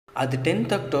அது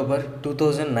 10th October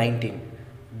 2019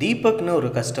 தீபக்னு ஒரு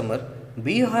customer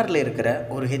பீகாரில் இருக்கிற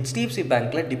ஒரு ஹெச்டிஎஃப்சி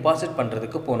பேங்க்கில் டிபாசிட்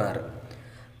பண்ணுறதுக்கு போனார்.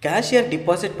 கேஷியர்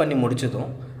டிபாசிட் பண்ணி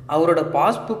முடித்ததும் அவரோட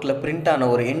பாஸ்புக்கில் பிரிண்ட் ஆன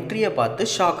ஒரு என்ட்ரியை பார்த்து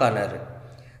ஷாக் ஆனார்.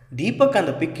 தீபக்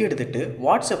அந்த பிக் எடுத்துகிட்டு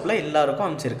வாட்ஸ்அப்பில் எல்லாருக்கும்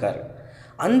அனுப்பிச்சிருக்காரு.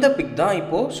 அந்த பிக் தான்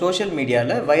இப்போது சோஷியல்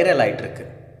மீடியாவில் வைரல் ஆகிட்டுருக்கு.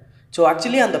 ஸோ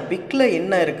ஆக்சுவலி அந்த பிக்கில்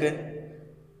என்ன இருக்குது?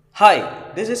 Hi,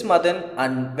 this is Madan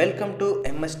and welcome to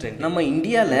MS Trend. நம்ம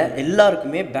இந்தியாவில்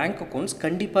எல்லாருக்குமே பேங்க் அக்கௌண்ட்ஸ்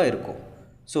கண்டிப்பாக இருக்கும்.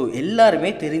 ஸோ எல்லாருமே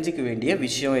தெரிஞ்சிக்க வேண்டிய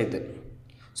விஷயம் இது.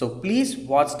 So please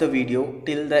watch the video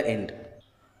till the end.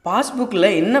 பாஸ்புக்கில்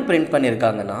என்ன பிரிண்ட்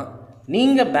பண்ணியிருக்காங்கன்னா,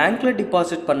 நீங்கள் பேங்க்கில்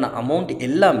டிபாசிட் பண்ண அமௌண்ட்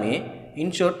எல்லாமே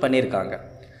இன்ஷூர் பண்ணியிருக்காங்க.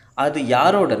 அது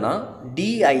யாரோடனா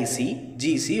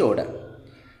DICGCயோட.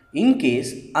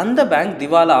 இன்கேஸ் அந்த பேங்க்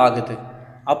திவாலா ஆகுது,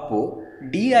 அப்போது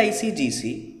DICGC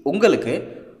உங்களுக்கு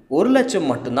 1 லட்சம்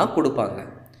மட்டும்தான் கொடுப்பாங்க.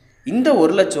 இந்த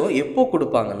 1 லட்சம் எப்போ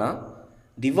கொடுப்பாங்கன்னா,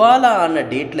 திவாலா ஆன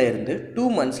டேட்டில் இருந்து 2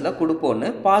 monthஸில் கொடுப்போன்னு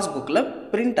பாஸ்புக்கில்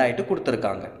பிரிண்ட் ஆகிட்டு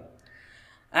கொடுத்துருக்காங்க.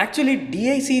 ஆக்சுவலி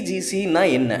DICGCனா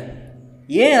என்ன,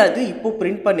 ஏன் அது இப்போது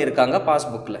பிரிண்ட் பண்ணியிருக்காங்க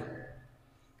பாஸ்புக்கில்?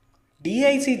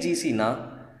 DICGCனா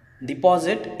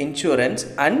deposit insurance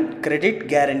and credit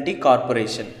guarantee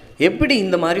corporation. எப்படி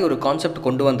இந்த மாதிரி ஒரு கான்செப்ட்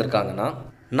கொண்டு வந்திருக்காங்கன்னா,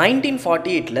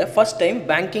 1948 ஃபர்ஸ்ட் டைம்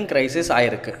பேங்கிங் கிரைசிஸ்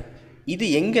ஆயிருக்கு. இது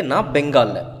எங்கன்னா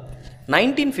பெங்காலில்.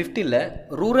 1950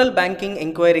 ரூரல் பேங்கிங்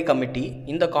என்கொயரி கமிட்டி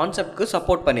இந்த கான்செப்ட்க்கு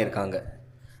சப்போர்ட் பண்ணியிருக்காங்க.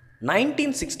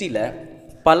 1960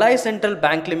 பலாய் central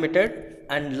bank limited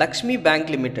and Lakshmi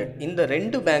bank limited இந்த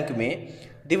 2 பேங்க்குமே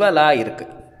திவாலா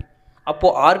இருக்குது.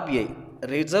 அப்போது RBI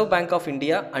reserve bank of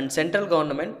India and central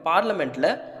government பார்லிமெண்ட்டில்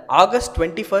ஆகஸ்ட்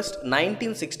 21,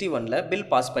 1961 பில்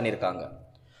பாஸ் பண்ணியிருக்காங்க.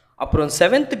 அப்புறம்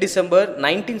 7th December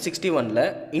 1961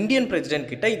 இந்தியன் பிரசிடென்ட்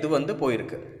கிட்ட இது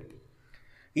போயிருக்கு.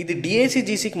 இது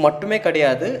DICGCக்கு மட்டுமே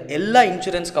கிடையாது, எல்லா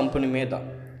இன்சூரன்ஸ் கம்பெனியுமே தான்.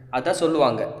 அதான்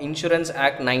சொல்லுவாங்க இன்சூரன்ஸ்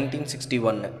ஆக்ட்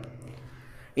 1961.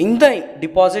 இந்த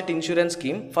deposit insurance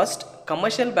scheme first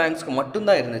commercial பேங்க்ஸ்க்கு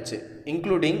மட்டும்தான் இருந்துச்சு,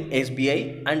 including SBI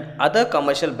and other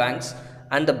commercial banks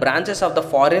and the branches of the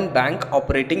foreign bank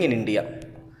operating in India.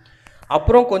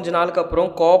 அப்புறம் கொஞ்ச நாளுக்கு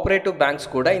அப்புறம் கோஆப்ரேட்டிவ்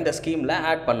பேங்க்ஸ் கூட இந்த ஸ்கீமில்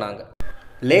ஆட் பண்ணாங்க.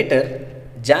 Later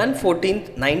Jan 14,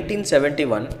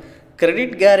 1971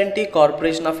 credit guarantee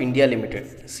corporation of India limited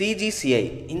CGCI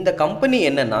இந்த கம்பெனி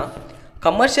என்னென்னா,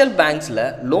 கமர்ஷியல் பேங்க்ஸில்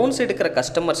லோன்ஸ் எடுக்கிற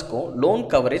கஸ்டமர்ஸ்க்கும் லோன்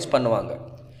கவரேஜ் பண்ணுவாங்க.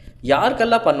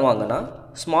 யாருக்கெல்லாம் பண்ணுவாங்கன்னா,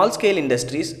 ஸ்மால் ஸ்கேல்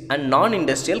இண்டஸ்ட்ரீஸ் அண்ட் நான்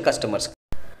இண்டஸ்ட்ரியல் கஸ்டமர்ஸ்.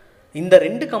 இந்த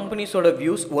 2 கம்பெனிஸோட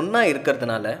வியூஸ் ஒன்றா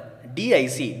இருக்கிறதுனால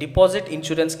DIC deposit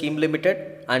insurance scheme limited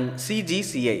and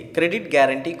CGCI credit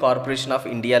guarantee corporation of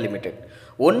India limited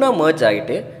ஒன்றா மர்ஜ்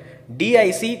ஆகிட்டு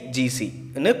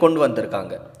DICGCன்னு கொண்டு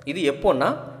வந்திருக்காங்க. இது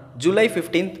எப்போன்னா July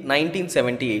 15,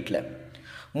 1978.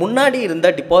 முன்னாடி இருந்த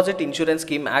deposit insurance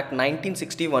scheme act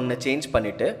 1961 change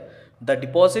பண்ணிவிட்டு த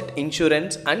deposit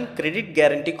insurance and credit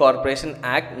guarantee corporation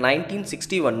act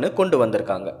 1961 கொண்டு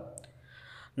வந்திருக்காங்க.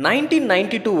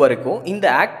 1992 வரைக்கும் இந்த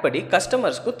ஆக்ட் படி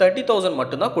கஸ்டமர்ஸ்க்கு 30,000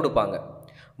 மட்டும்தான் கொடுப்பாங்க.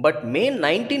 பட் மே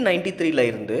 1993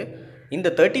 இருந்து இந்த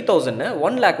 30,000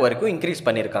 1 lakh வரைக்கும் இன்க்ரீஸ்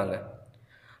பண்ணியிருக்காங்க.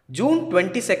 June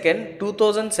 22,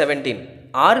 2017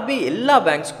 RBI எல்லா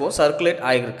பேங்க்ஸ்க்கும் சர்க்குலேட்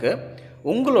ஆகிருக்கு,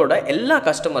 உங்களோட எல்லா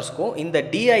கஸ்டமர்ஸ்க்கும் இந்த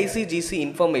DICGC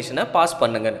இன்ஃபர்மேஷனை பாஸ்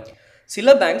பண்ணுங்கன்னு.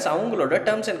 சில பேங்க்ஸ் அவங்களோட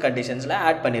டேர்ம்ஸ் அண்ட் கண்டிஷன்ஸில்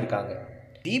ஆட் பண்ணியிருக்காங்க.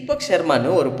 தீபக்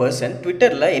சர்மான்னு ஒரு பர்சன்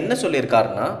ட்விட்டரில் என்ன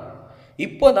சொல்லியிருக்காருன்னா,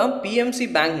 இப்போ தான் PMC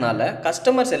பேங்க்னால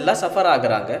கஸ்டமர்ஸ் எல்லாம் சஃபர்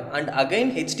ஆகுறாங்க அண்ட்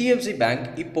அகைன் HDFC பேங்க்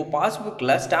இப்போது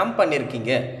பாஸ்புக்கில் ஸ்டாம்ப்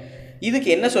பண்ணியிருக்கீங்க, இதுக்கு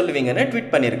என்ன சொல்லுவீங்கன்னு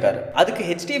ட்வீட் பண்ணியிருக்காரு. அதுக்கு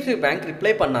HDFC பேங்க்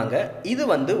ரிப்ளை பண்ணாங்க, இது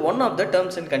one of the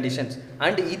terms and conditions.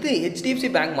 And இது HDFC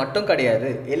பேங்க் மட்டும் கிடையாது,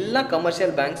 எல்லா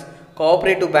commercial banks,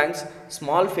 cooperative banks,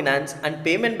 small finance and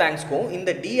payment பேங்க்ஸ்க்கும்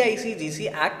இந்த DICGC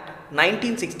ஆக்ட்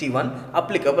 1961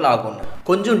 அப்ளிகபிள் ஆகும்.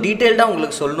 கொஞ்சம் டீட்டெயில்டாக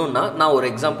உங்களுக்கு சொல்லணுன்னா நான் ஒரு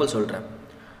எக்ஸாம்பிள் சொல்கிறேன்.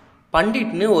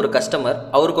 பண்டிட்னு ஒரு கஸ்டமர்,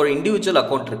 அவருக்கு ஒரு இண்டிவிஜுவல்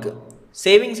அக்கௌண்ட் இருக்குது.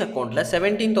 சேவிங்ஸ் அக்கௌண்ட்டில்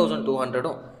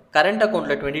 17,200, கரண்ட்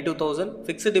அக்கௌண்ட்டில் 22,000,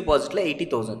 fixed டிபாசிட்டில்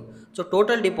 80,000. So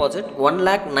total deposit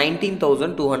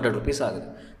 1,19,200 rupees ஆகுது.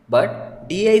 பட்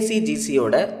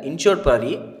DICGCயோட இன்சூர்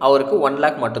படி அவருக்கு 1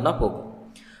 lakh மட்டும்தான் போகும்.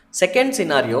 செகண்ட்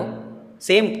சினாரியோ,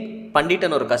 சேம்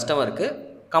பண்டிட்னு ஒரு கஸ்டமருக்கு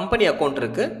கம்பெனி அக்கௌண்ட்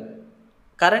இருக்குது,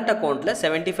 கரண்ட் அக்கௌண்ட்டில்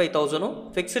 75,000,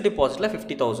 ஃபிக்ஸ்டு டிபாசிட்டில்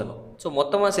 50,000. ஸோ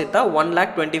மொத்தமாக சேர்த்தா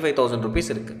 1,25,000 rupees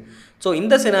இருக்குது. ஸோ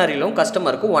இந்த சினாரியிலும்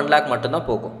கஸ்டமருக்கு 1 lakh மட்டும்தான்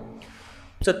போகும்.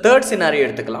 ஸோ தேர்ட் சினாரியோ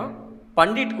எடுத்துக்கலாம்.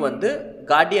 பண்டிட்க்கு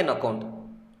கார்டியன் அக்கௌண்ட்.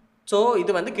 ஸோ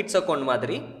இது கிட்ஸ் அக்கௌண்ட்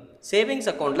மாதிரி. சேவிங்ஸ்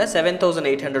அக்கௌண்ட்டில்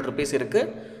 7,800 rupees இருக்குது,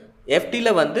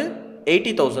 FDயில்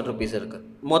 80,000 rupees இருக்குது.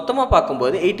 மொத்தமாக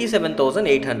பார்க்கும்போது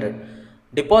 87,800.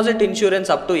 டிபாசிட்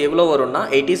இன்சூரன்ஸ் அப் டு எவ்வளோ வரும்னா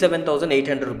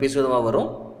 87,800 rupees வரும்,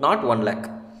 not 1 lakh.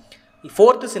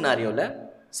 Fourth சினாரியோவில்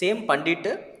same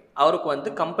bandit அவருக்கு வந்து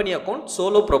கம்பெனி அக்கௌண்ட்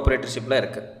சோலோ ப்ரொப்ரேட்டர்ஷிப்பில்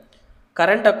இருக்குது.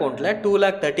 கரண்ட் அக்கௌண்ட்டில்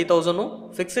 2,30,000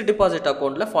 ஃபிக்ஸ்டு டெபாசிட்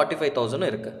அக்கௌண்ட்டில் 45,000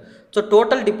 இருக்குது. ஸோ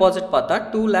டோட்டல் டிபாசிட் பார்த்தா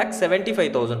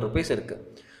 2,75,000 ருபீஸ் இருக்குது.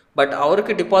 பட்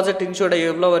அவருக்கு டிபாசிட் இன்ஷூர்டு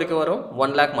எவ்வளோ வரைக்கும் வரும்?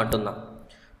 1 lakh மட்டும்தான்.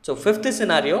 So fifth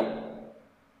scenario,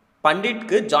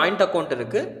 பண்டிட்க்கு joint account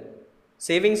இருக்குது.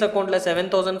 சேவிங்ஸ் அக்கௌண்ட்டில்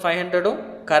 7,500,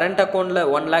 கரண்ட் அக்கௌண்ட்டில்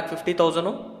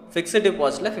 1,50,000, ஃபிக்ஸ்டு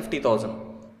டெபாசிட்டில் 50,000.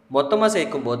 மொத்தமாக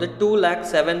சேர்க்கும்போது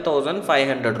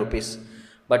 2,07,500 ருபீஸ்.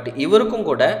 பட் இவருக்கும்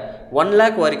கூட 1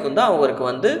 lakh வரைக்கும் தான் அவருக்கு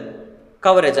வந்து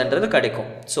கவரேஜ்ன்றது கிடைக்கும்.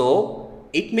 So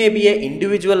it may B A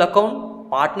individual account,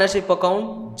 partnership account,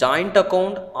 joint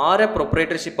account, R a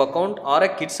proprietorship account, R a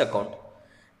kids account.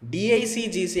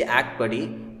 DICGC act படி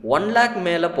 1 lakh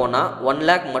மேலே போனால் 1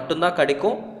 lakh மட்டும்தான்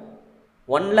கிடைக்கும்.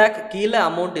 1 lakh கீழே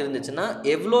அமௌண்ட் இருந்துச்சுன்னா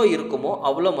எவ்வளோ இருக்குமோ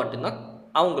அவ்வளோ மட்டும்தான்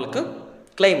அவங்களுக்கு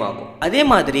கிளைம் ஆகும். அதே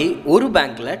மாதிரி ஒரு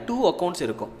பேங்க்கில் 2 அக்கௌண்ட்ஸ்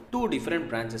இருக்கும், 2 டிஃப்ரெண்ட்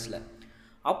பிரான்ச்சஸில்.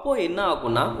 அப்போது என்ன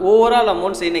ஆகும்னா, ஓவரால்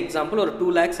அமௌண்ட் செய்யணும். எக்ஸாம்பிள் ஒரு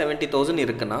 2,70,000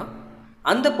 இருக்குன்னா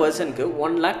அந்த பர்சனுக்கு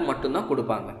 1 lakh மட்டும்தான்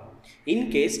கொடுப்பாங்க.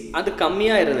 இன்கேஸ் அது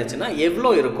கம்மியாக இருந்துச்சுன்னா எவ்வளோ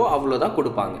இருக்கோ அவ்வளோ தான்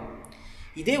கொடுப்பாங்க.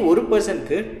 இதே ஒரு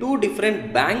பர்சனுக்கு 2 டிஃப்ரெண்ட்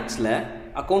பேங்க்ஸில்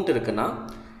அக்கௌண்ட் இருக்குன்னா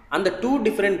அந்த 2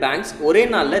 டிஃப்ரெண்ட் பேங்க்ஸ் ஒரே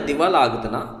நாளில் திவால்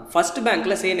ஆகுதுன்னா, ஃபஸ்ட்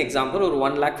பேங்க்கில் சேம் எக்ஸாம்பிள் ஒரு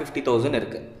 1,50,000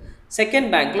 இருக்குது, செகண்ட்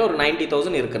பேங்க்கில் ஒரு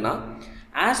 90,000 இருக்குன்னா,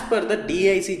 as per the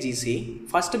DICGC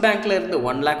first பேங்க்கில் இருந்து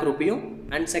 1 lakh ரூபியும்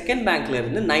அண்ட் செகண்ட் பேங்க்கில்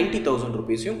இருந்து 90,000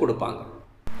 ருபீஸையும் கொடுப்பாங்க.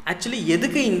 ஆக்சுவலி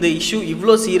எதுக்கு இந்த இஷ்யூ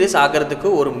இவ்வளோ சீரியஸ் ஆகிறதுக்கு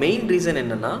ஒரு மெயின் ரீசன்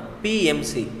என்னென்னா,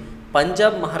 PMC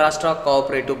Punjab Maharashtra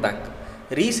cooperative bank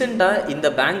ரீசெண்டாக இந்த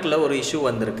பேங்க்கில் ஒரு இஷ்யூ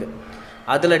வந்திருக்கு.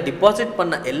 அதில் டிபாசிட்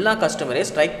பண்ண எல்லா கஸ்டமரையும்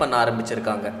ஸ்ட்ரைக் பண்ண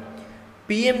ஆரம்பிச்சிருக்காங்க.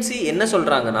 PMC என்ன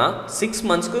சொல்கிறாங்கன்னா, 6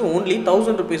 monthsக்கு ஓன்லி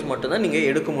 1,000 ருபீஸ் மட்டும்தான் நீங்கள்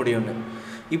எடுக்க முடியும்னு.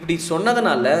 இப்படி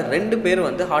சொன்னதுனால 2 பேர்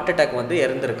வந்து ஹார்ட் அட்டாக் வந்து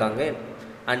இறந்துருக்காங்க.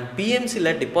 அண்ட்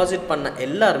PMCயில் டிபாசிட் பண்ண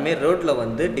எல்லாருமே ரோட்டில்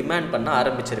வந்து டிமாண்ட் பண்ண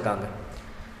ஆரம்பிச்சிருக்காங்க.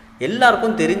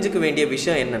 எல்லாருக்கும் தெரிஞ்சுக்க வேண்டிய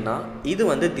விஷயம் என்னென்னா, இது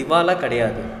வந்து திவாலா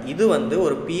கிடையாது, இது வந்து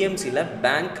ஒரு PMCயில்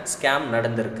பேங்க் ஸ்கேம்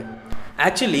நடந்திருக்கு.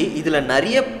 ஆக்சுவலி இதில்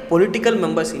நிறைய பொலிட்டிக்கல்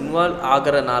மெம்பர்ஸ் இன்வால்வ்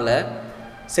ஆகிறனால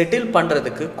செட்டில்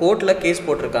பண்ணுறதுக்கு கோர்ட்டில் கேஸ்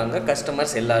போட்டிருக்காங்க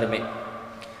கஸ்டமர்ஸ் எல்லாருமே.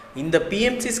 இந்த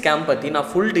PMC ஸ்கேம் பற்றி நான்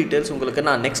ஃபுல் டீட்டெயில்ஸ் உங்களுக்கு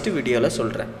நான் நெக்ஸ்ட் வீடியோவில்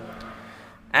சொல்கிறேன்.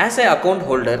 ஆஸ் ஏ அக்கௌண்ட்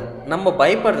ஹோல்டர் நம்ம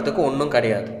பயப்படுறதுக்கு ஒன்றும்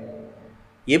கிடையாது.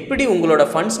 எப்படி உங்களோட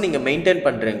ஃபண்ட்ஸ் நீங்கள் மெயின்டைன்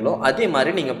பண்ணுறீங்களோ அதே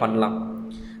மாதிரி நீங்கள் பண்ணலாம்.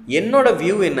 என்னோடய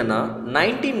வியூ என்னென்னா,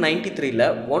 1993ல்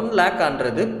 1 lakh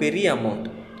பெரிய அமௌண்ட்,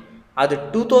 அது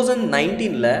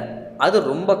 2019ல் அது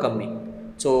ரொம்ப கம்மி.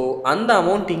 ஸோ அந்த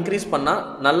அமௌண்ட் இன்க்ரீஸ் பண்ணால்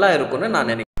நல்லா இருக்கும்னு நான்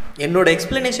நினைக்கிறேன். என்னோடய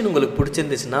எக்ஸ்ப்ளனேஷன் உங்களுக்கு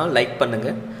பிடிச்சிருந்துச்சுன்னா லைக்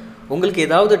பண்ணுங்கள். உங்களுக்கு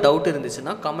ஏதாவது டவுட்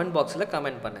இருந்துச்சுன்னா கமெண்ட் பாக்ஸில்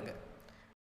கமெண்ட் பண்ணுங்கள்.